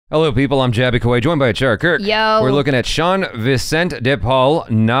Hello, people. I'm Jabby Kawai, joined by Chara Kirk. Yo. We're looking at Shan, Vincent, de Paul,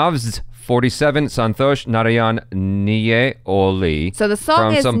 Navz-47, Santhosh Narayanan, NEEYE Oli. So the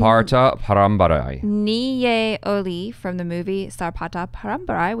song is Sarpata Parambarai. NEEYE Oli from the movie Sarpata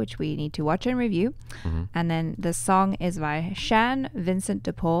Parambarai, which we need to watch and review. And then the song is by Shan, Vincent,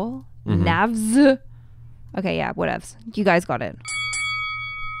 de Paul, Navz. Okay, yeah, whatevs. You guys got it.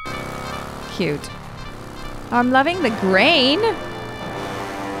 Cute. I'm loving the grain.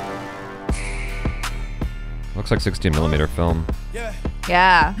 Looks like 16mm film.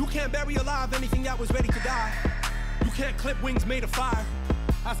 Yeah. You can't bury alive anything that was ready to die. You can't clip wings made of fire.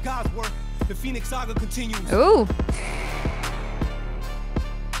 That's God's work. The Phoenix saga continues. Ooh.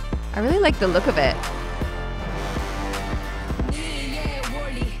 I really like the look of it.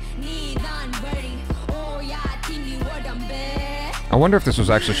 I wonder if this was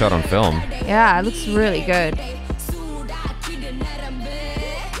actually shot on film. Yeah, it looks really good.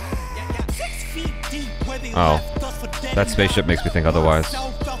 Oh, that spaceship makes me think otherwise.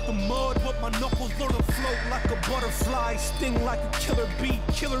 Sting like a killer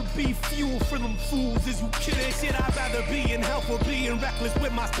bee fuel for them fools. Is you kidding? Shit, I'd rather be in hell for being reckless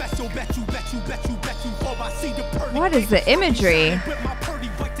with my special. Bet you. Oh, I see the purdy. What is the imagery? With my purdy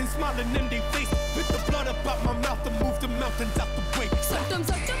white and smiling in their face. With the blood up out my mouth and move the mountains out the way.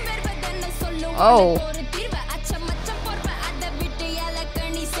 Oh.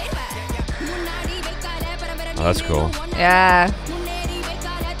 Oh, that's cool. Yeah.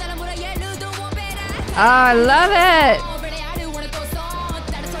 Oh, I love it.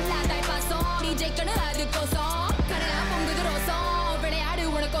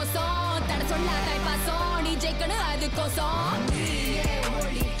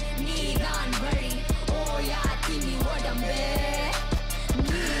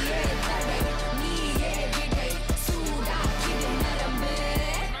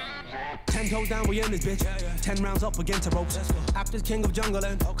 Toes down, we in this bitch. 10 rounds up against the ropes. After king of jungle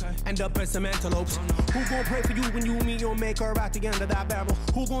and end up as some antelopes. Who gon' pray for you when you meet your maker at the end of that barrel?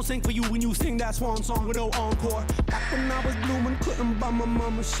 Who gon' sing for you when you sing that swan song with no encore? Back when I was blooming, couldn't buy my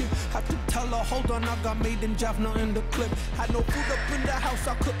mama shit. Had to tell her, hold on, I got made in Jaffna in the clip. Had no food up in the house,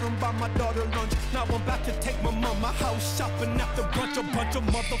 I couldn't buy my daughter lunch. Now I'm about to take my mama house shopping after bunch of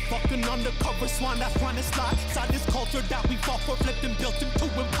motherfucking undercover swan that's trying to slide. Side this culture that we fought for, flipped and built into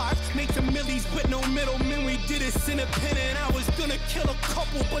empires. Made some millies with no middlemen, we did it independent. I was gonna kill a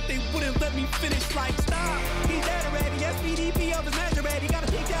couple, but they wouldn't let me finish. Like, stop, he's dead already. SPDP of his measure ready. Gotta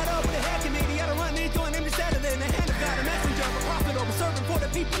pick that up with a head committee. Gotta run into an empty Saturday in the hand of God, a messenger, a prophet over serving for the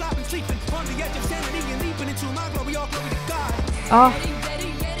people. I've been sleeping on the edge of sanity and leaping into my glory. All glory to God. Oh.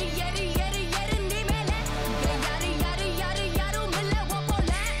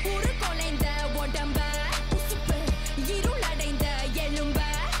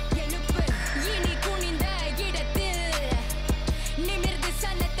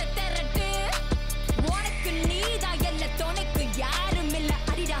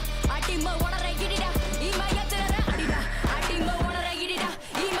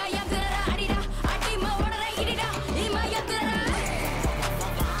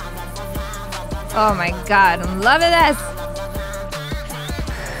 Oh my God, I'm loving this.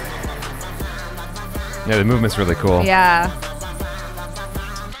 Yeah, the movement's really cool. Yeah.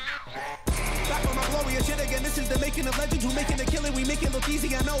 Back on my glorious shit again. This is the making of legends. Who making the killing? We make it look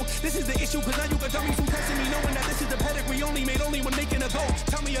easy. I know this is the issue, cause now you got dummies who pressing me, knowing that this is the pedigree only made only when making a goal.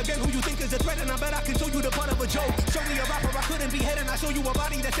 Tell me again who you think is a threat, and I bet I can show you the butt of a joke. Show me a rapper I couldn't be head, and I show you a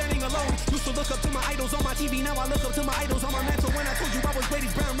body that's standing alone. Used to look up to my idols on my TV, now I look up to my idols on my mantle. When I told you I was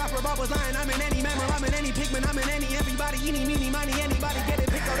greatest brown rapper, I was lying. I'm in any mammal, I'm in any pigment, I'm in any everybody, eeny, meeny, miny, anybody get it,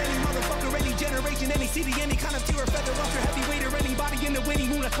 pick out any motherfucker, any generation, any city, any kind of tier, feather, ultra heavyweight, or anybody in the waiting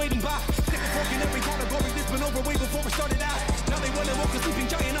room that's waiting by. Stick a fork in every category, this been over way before we started out. Now they wanna woke a sleeping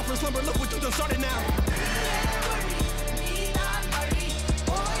giant up from slumber, look what you done started now.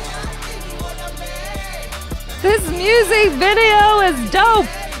 This music video is dope.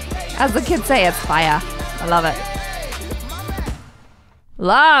 As the kids say, it's fire. I love it.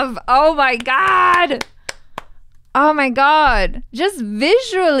 Love. Oh my God. Oh my God. Just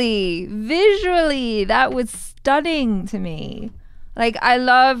visually, that was stunning to me. Like, I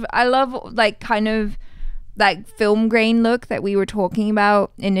love like kind of like film grain look that we were talking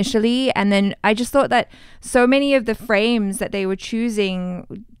about initially. And then I just thought that so many of the frames that they were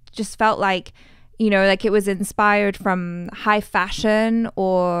choosing just felt like, you know, like it was inspired from high fashion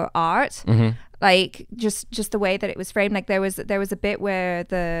or art. Like just the way that it was framed. Like there was a bit where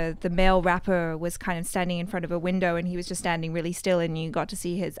the male rapper was kind of standing in front of a window and he was just standing really still, and you got to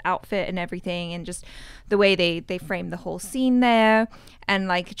see his outfit and everything, and just the way they framed the whole scene there. and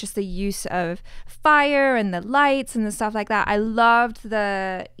like just the use of fire and the lights and the stuff like that. I loved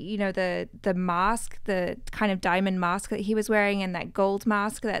the, you know, the mask, the kind of diamond mask that he was wearing, and that gold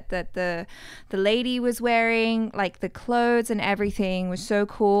mask that the lady was wearing. Like the clothes and everything was so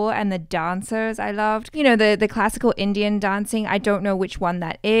cool, and the dancers I loved. You know, the classical Indian dancing. I don't know which one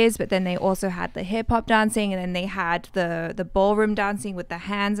that is, but then they also had the hip hop dancing, and then they had the ballroom dancing with the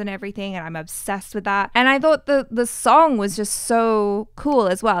hands and everything, and I'm obsessed with that. And I thought the song was just so cool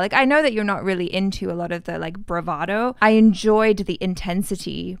as well. Like, I know that you're not really into a lot of the like bravado. I enjoyed the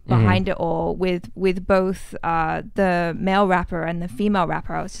intensity behind it all with both the male rapper and the female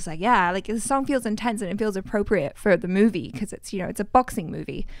rapper. I was just like, yeah, like the song feels intense and it feels appropriate for the movie because it's, you know, it's a boxing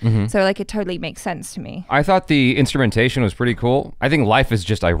movie. So like it totally makes sense to me. I thought the instrumentation was pretty cool. I think life is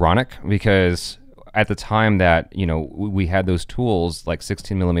just ironic because at the time that, you know, we had those tools like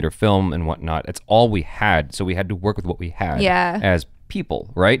 16mm film and whatnot, it's all we had. So we had to work with what we had as people,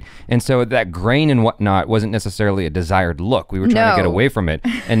 right? And so that grain and whatnot wasn't necessarily a desired look. We were trying to get away from it.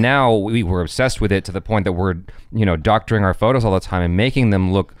 And now we were obsessed with it to the point that we're, you know, doctoring our photos all the time and making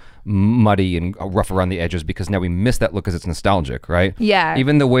them look muddy and rough around the edges because now we miss that look because it's nostalgic, right? Yeah.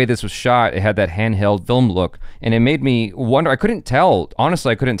 Even the way this was shot, it had that handheld film look, and it made me wonder. I couldn't tell,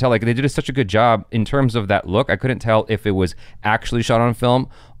 honestly, I couldn't tell. Like, they did such a good job in terms of that look. I couldn't tell if it was actually shot on film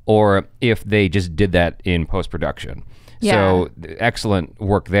or if they just did that in post-production. Yeah. So excellent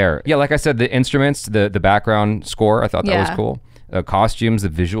work there. Yeah, like I said, the instruments, the background score, I thought that was cool. The costumes, the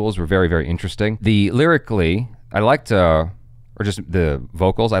visuals were very, very interesting. The lyrically, I liked or just the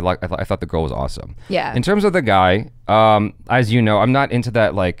vocals, I thought the girl was awesome. Yeah. In terms of the guy, as you know, I'm not into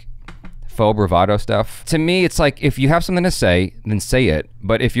that like faux bravado stuff. To me, it's like if you have something to say, then say it.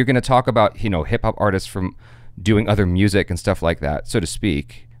 But if you're going to talk about, you know, hip hop artists from doing other music and stuff like that, so to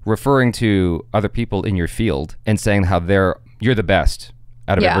speak, referring to other people in your field and saying how you're the best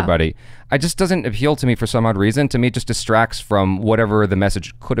out of everybody, it just doesn't appeal to me for some odd reason. To me, it just distracts from whatever the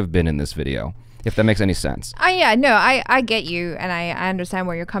message could have been in this video, if that makes any sense. Yeah, no, I get you, and I understand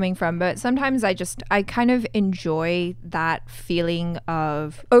where you're coming from, but sometimes I kind of enjoy that feeling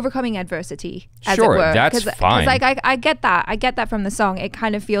of overcoming adversity, as it were. That's fine. Because like I get that from the song. It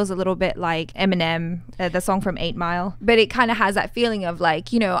kind of feels a little bit like Eminem, the song from 8 Mile, but it kind of has that feeling of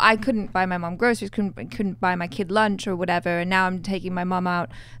like, you know, I couldn't buy my mom groceries, couldn't buy my kid lunch or whatever, and now I'm taking my mom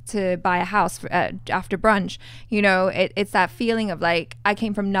out to buy a house after brunch. You know, it's that feeling of like, I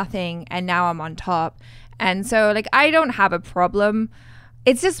came from nothing and now I'm on top. And so like, I don't have a problem.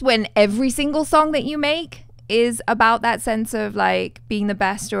 It's just when every single song that you make is about that sense of like being the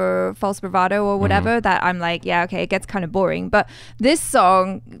best or false bravado or whatever, that I'm like, yeah, okay, it gets kind of boring. But this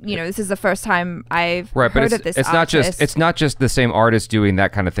song, you know, this is the first time I've heard of this artist. It's not just the same artist doing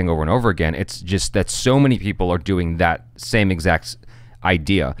that kind of thing over and over again. It's just that so many people are doing that same exact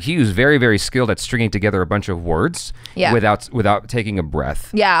idea. He was very, very skilled at stringing together a bunch of words without taking a breath.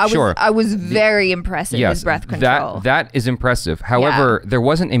 Yeah, I was very impressed with his breath control. That is impressive. However, there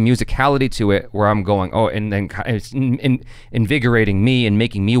wasn't a musicality to it where I'm going, oh, and then it's invigorating me and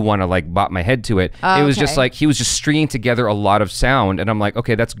making me want to like bop my head to it. It was just like he was just stringing together a lot of sound, and I'm like,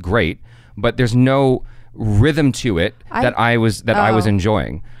 okay, that's great, but there's no rhythm to it that I was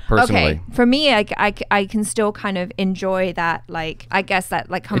enjoying personally. Okay, for me, I can still kind of enjoy that, like, I guess that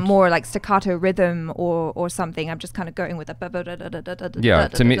like more like staccato rhythm or something. I'm just kind of going with a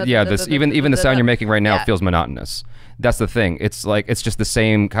to me, this even the sound you're making right now feels monotonous. That's the thing. It's like it's just the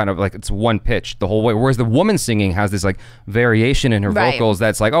same kind of like it's one pitch the whole way. Whereas the woman singing has this like variation in her vocals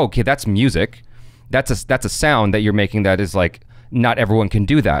that's like, oh, okay, that's music. That's a sound that you're making that is like, not everyone can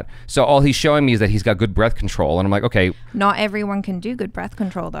do that. So all he's showing me is that he's got good breath control, and I'm like, okay. Not everyone can do good breath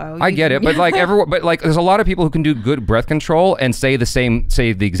control, though. I get it, but like there's a lot of people who can do good breath control and say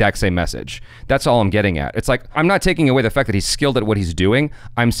the exact same message. That's all I'm getting at. It's like I'm not taking away the fact that he's skilled at what he's doing.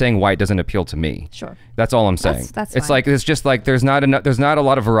 I'm saying why it doesn't appeal to me. Sure. That's all I'm saying. That's it's fine. like it's just like there's not a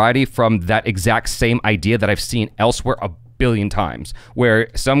lot of variety from that exact same idea that I've seen elsewhere a billion times, where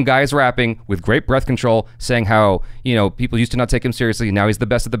some guy's rapping with great breath control saying how, you know, people used to not take him seriously, now he's the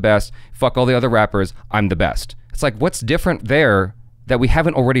best of the best, fuck all the other rappers, I'm the best. It's like, what's different there that we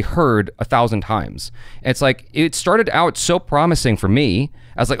haven't already heard 1,000 times? It's like, it started out so promising for me.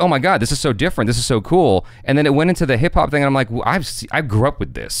 I was like, oh my God, this is so different, this is so cool. And then it went into the hip hop thing, and I'm like, well, I grew up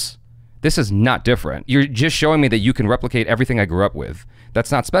with this. This is not different. You're just showing me that you can replicate everything I grew up with.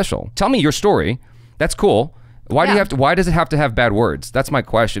 That's not special. Tell me your story. That's cool. Why does it have to have bad words? That's my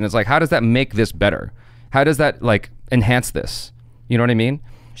question. It's like, how does that make this better? How does that like enhance this? You know what I mean?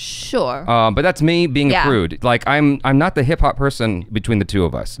 Sure. But that's me being Yeah. a prude. Like I'm not the hip hop person between the two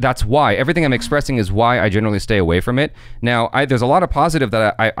of us. That's why everything I'm expressing is why I generally stay away from it. Now, there's a lot of positive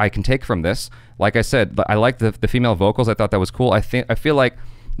that I can take from this. Like I said, I like the female vocals. I thought that was cool. I feel like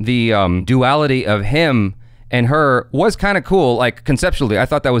the duality of him and her was kind of cool. Like conceptually, I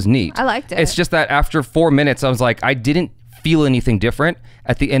thought that was neat. I liked it. It's just that after 4 minutes, I was like, I didn't feel anything different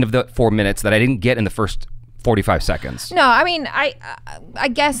at the end of the 4 minutes that I didn't get in the first 45 seconds. No, I mean, I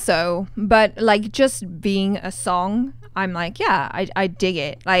guess so, but like just being a song, I'm like, yeah, I dig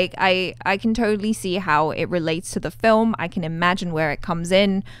it. Like I can totally see how it relates to the film. I can imagine where it comes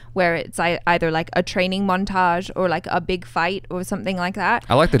in, where it's either like a training montage or like a big fight or something like that.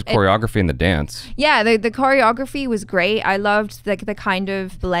 I like the choreography and the dance. Yeah, the choreography was great. I loved the kind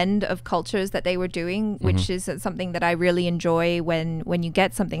of blend of cultures that they were doing, which is something that I really enjoy when you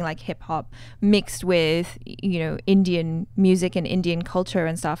get something like hip hop mixed with, you know, Indian music and Indian culture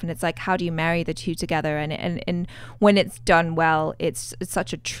and stuff. And it's like, how do you marry the two together? And when it's done well, it's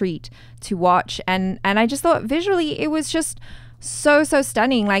such a treat to watch. And I just thought visually it was just so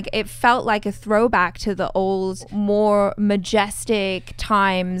stunning. Like it felt like a throwback to the old, more majestic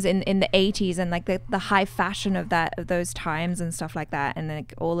times in the 80s, and like the high fashion of those times and stuff like that, and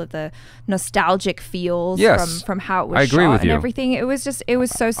like all of the nostalgic feels from how it was shot and everything. It was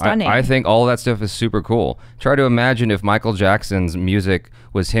so stunning. I think all of that stuff is super cool. Try to imagine if Michael Jackson's music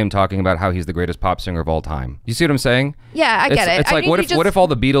was him talking about how he's the greatest pop singer of all time. You see what I'm saying? Yeah, I get it. It's like, what if all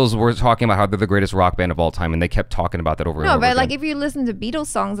the Beatles were talking about how they're the greatest rock band of all time, and they kept talking about that over and over again? No, but like if you listen to Beatles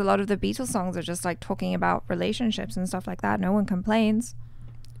songs, a lot of the Beatles songs are just like talking about relationships and stuff like that. No one complains.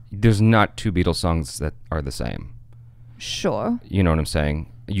 There's not two Beatles songs that are the same. Sure. You know what I'm saying?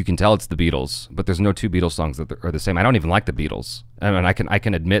 You can tell it's the Beatles, but there's no two Beatles songs that are the same. I don't even like the Beatles. I mean, I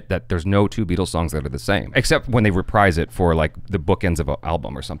can admit that there's no two Beatles songs that are the same, except when they reprise it for like the bookends of an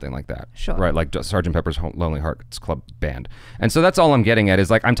album or something like that. Sure. Right, like Sgt. Pepper's Lonely Hearts Club Band. And so that's all I'm getting at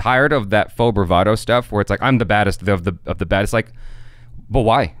is like, I'm tired of that faux bravado stuff where it's like, I'm the baddest of the baddest. Like, but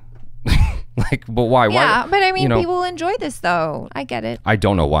why? Like, but why? Yeah, why? but I mean, you know, people enjoy this though. I get it. I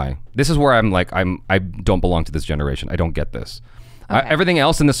don't know why. This is where I'm like, I don't belong to this generation. I don't get this. Okay. Everything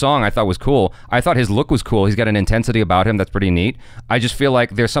else in the song I thought was cool. I thought his look was cool. He's got an intensity about him that's pretty neat. I just feel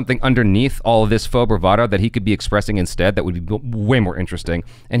like there's something underneath all of this faux bravado that he could be expressing instead that would be way more interesting.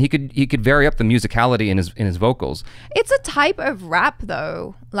 And he could vary up the musicality in his vocals. It's a type of rap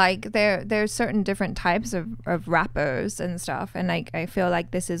though. Like there's certain different types of rappers and stuff. And like I feel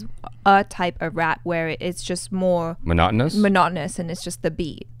like this is a type of rap where it's just more Monotonous, and it's just the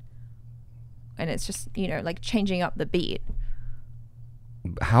beat. And it's just, you know, like changing up the beat.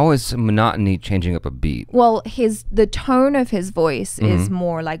 How is monotony changing up a beat? Well, the tone of his voice is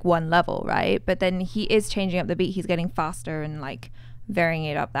more like one level, right? But then he is changing up the beat. He's getting faster and like varying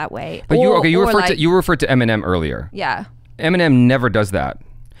it up that way. But you referred to Eminem earlier. Yeah. Eminem never does that.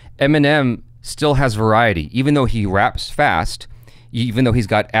 Eminem still has variety, even though he raps fast. Even though he's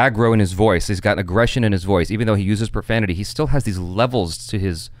got aggro in his voice, he's got aggression in his voice. Even though he uses profanity, he still has these levels to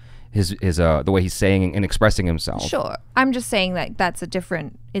his the way he's saying and expressing himself. Sure. I'm just saying that that's a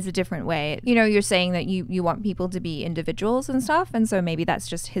different way. You know, you're saying that you want people to be individuals and stuff, and so maybe that's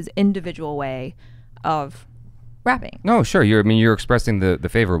just his individual way of rapping. No, sure. You're expressing the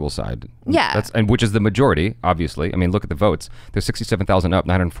favorable side. Yeah. And which is the majority, obviously. I mean, look at the votes. There's 67,000 up,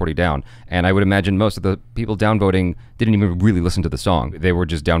 940 down. And I would imagine most of the people downvoting didn't even really listen to the song. They were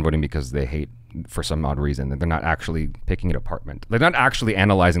just downvoting because they hate for some odd reason. They're not actually picking it apart. They're not actually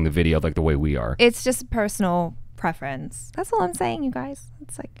analyzing the video like the way we are. It's just personal preference. That's all I'm saying, you guys.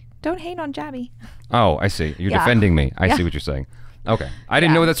 It's like, don't hate on Jabby. Oh, I see. You're defending me. I see what you're saying. Okay. I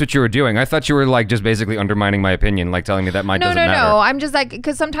didn't know that's what you were doing. I thought you were like just basically undermining my opinion, like telling me that mine doesn't matter. No. I'm just like,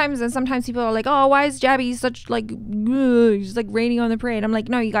 because sometimes people are like, oh, why is Jabby such like, he's like raining on the parade. I'm like,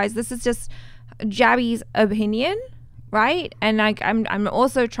 no, you guys, this is just Jabby's opinion, right? And like, I'm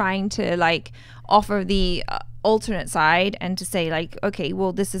also trying to like offer the alternate side and to say like, okay,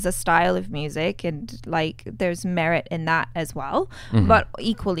 well, this is a style of music and like there's merit in that as well. But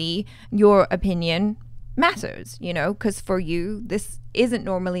equally, your opinion matters, you know, because for you this isn't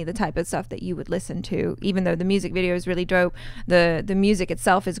normally the type of stuff that you would listen to, even though the music video is really dope, the music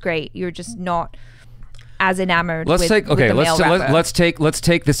itself is great, you're just not as enamored let's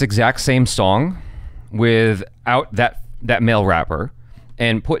take this exact same song without that male rapper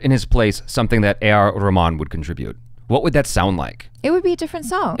and put in his place something that A.R. Rahman would contribute. What would that sound like? It would be a different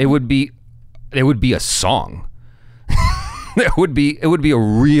song. It would be a song. it would be a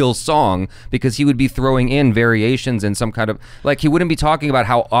real song, because he would be throwing in variations and some kind of, like, he wouldn't be talking about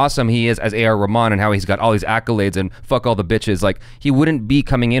how awesome he is as A.R. Rahman and how he's got all these accolades and fuck all the bitches. Like, he wouldn't be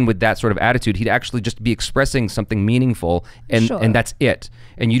coming in with that sort of attitude. He'd actually just be expressing something meaningful, and that's it.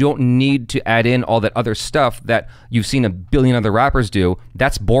 And you don't need to add in all that other stuff that you've seen a billion other rappers do.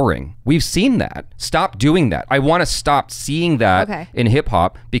 That's boring. We've seen that. Stop doing that. I want to stop seeing that in hip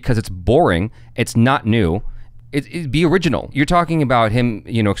hop, because it's boring. It's not new. It'd be original. You're talking about him,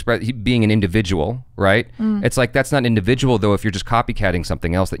 you know, being an individual, right? It's like, that's not individual though if you're just copycatting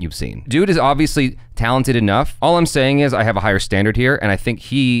something else that you've seen. Dude is obviously talented enough. All I'm saying is I have a higher standard here, and I think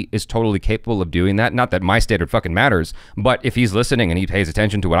he is totally capable of doing that. Not that my standard fucking matters, but if he's listening and he pays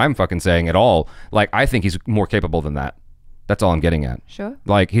attention to what I'm fucking saying at all, like, I think he's more capable than that. That's all I'm getting at. Sure.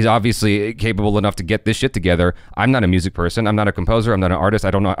 Like, he's obviously capable enough to get this shit together. I'm not a music person. I'm not a composer. I'm not an artist.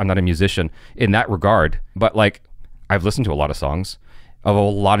 I'm not a musician in that regard. But like, I've listened to a lot of songs of a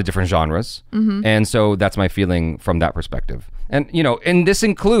lot of different genres. And so that's my feeling from that perspective. And, you know, and this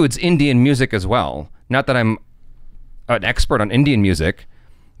includes Indian music as well. Not that I'm an expert on Indian music,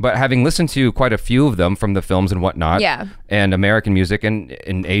 but having listened to quite a few of them from the films and whatnot, and American music and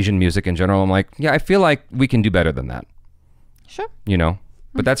Asian music in general, I'm like, yeah, I feel like we can do better than that. Sure. You know,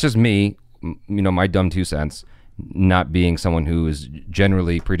 but that's just me, you know, my dumb 2 cents, not being someone who is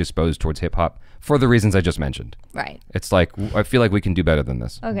generally predisposed towards hip hop for the reasons I just mentioned. Right. It's like, I feel like we can do better than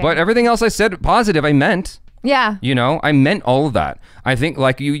this. Okay. But everything else I said positive, I meant. Yeah. You know, I meant all of that. I think,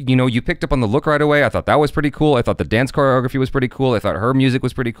 like, you know, you picked up on the look right away. I thought that was pretty cool. I thought the dance choreography was pretty cool. I thought her music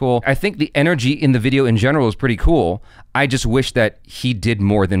was pretty cool. I think the energy in the video in general is pretty cool. I just wish that he did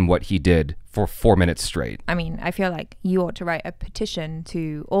more than what he did for 4 minutes straight. I mean, I feel like you ought to write a petition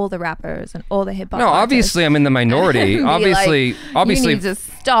to all the rappers and all the hip hop No, artists. Obviously I'm in the minority. obviously, you need to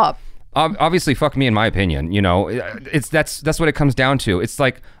stop. Obviously, fuck me in my opinion. You know, that's what it comes down to. It's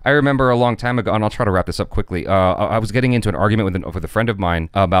like, I remember a long time ago, and I'll try to wrap this up quickly. I was getting into an argument with a friend of mine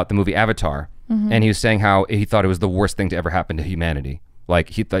about the movie Avatar, and he was saying how he thought it was the worst thing to ever happen to humanity.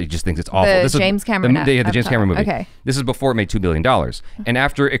 Like, he just thinks it's awful. The James Cameron the James Cameron movie. Okay. This is before it made $2 billion, and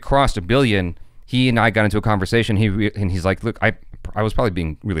after it crossed $1 billion, he and I got into a conversation. And he's like, look, I was probably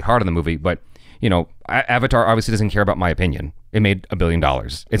being really hard on the movie, but you know, Avatar obviously doesn't care about my opinion. It made $1 billion.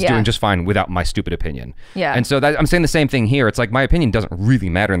 It's doing just fine without my stupid opinion. Yeah. And so I'm saying the same thing here. It's like, my opinion doesn't really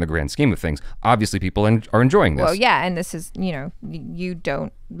matter in the grand scheme of things. Obviously, people are enjoying this. Well, yeah, and this is, you know, you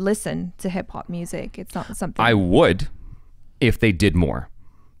don't listen to hip hop music. It's not something. I would, if they did more.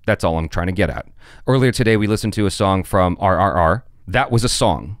 That's all I'm trying to get at. Earlier today, we listened to a song from RRR. That was a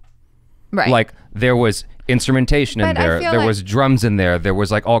song. Right. Like, there was instrumentation in there. There was drums in there. There was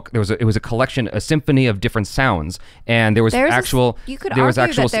like it was a collection, a symphony of different sounds, and there was actual. You could argue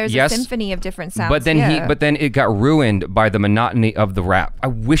that there's a symphony of different sounds. But then it got ruined by the monotony of the rap. I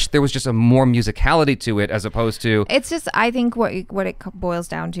wish there was just a more musicality to it, as opposed to. It's just, I think what it boils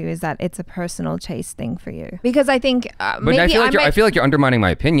down to is that it's a personal taste thing for you. Because I think but I feel like you're undermining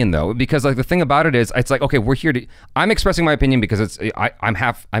my opinion though, because like the thing about it is, it's like, okay, we're here to. I'm expressing my opinion because I'm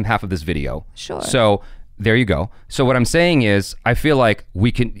half of this video. Sure. So. There you go. So what I'm saying is, I feel like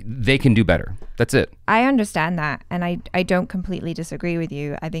they can do better. That's it. I understand that, and I don't completely disagree with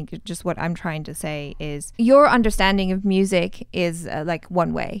you. I think just what I'm trying to say is, your understanding of music is like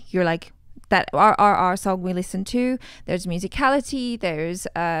one way. You're like, that our song we listen to, there's musicality, there's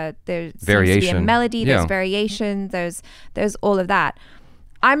variation, seems to be a melody, there's variation, there's all of that.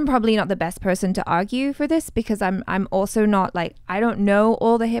 I'm probably not the best person to argue for this, because I'm also not, like, I don't know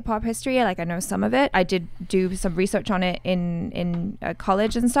all the hip hop history. Like, I know some of it. I did do some research on it in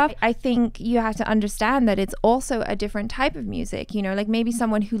college and stuff. I think you have to understand that it's also a different type of music. You know, like, maybe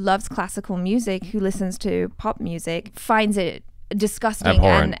someone who loves classical music, who listens to pop music, finds it disgusting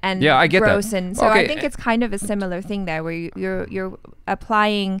and I get gross. That. And so I think it's kind of a similar thing there, where you're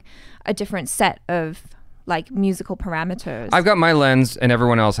applying a different set of, like, musical parameters. I've got my lens and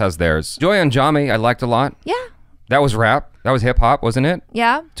everyone else has theirs. Joy and Jami I liked a lot. Yeah. That was rap. That was hip hop, wasn't it?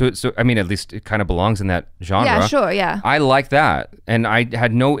 Yeah. So I mean, at least it kind of belongs in that genre. Yeah, sure, yeah. I like that. And I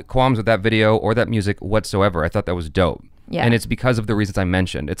had no qualms with that video or that music whatsoever. I thought that was dope. Yeah. And it's because of the reasons I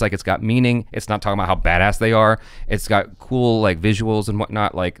mentioned. It's like, it's got meaning. It's not talking about how badass they are. It's got cool, like, visuals and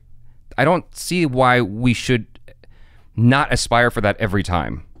whatnot. Like, I don't see why we should not aspire for that every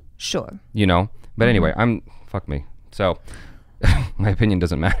time. Sure. You know? But anyway, fuck me. So my opinion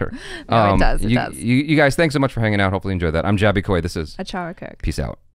doesn't matter. No, it does. You guys, thanks so much for hanging out. Hopefully you enjoyed that. I'm Jabby Coy. This is Achara Kirk. Peace out.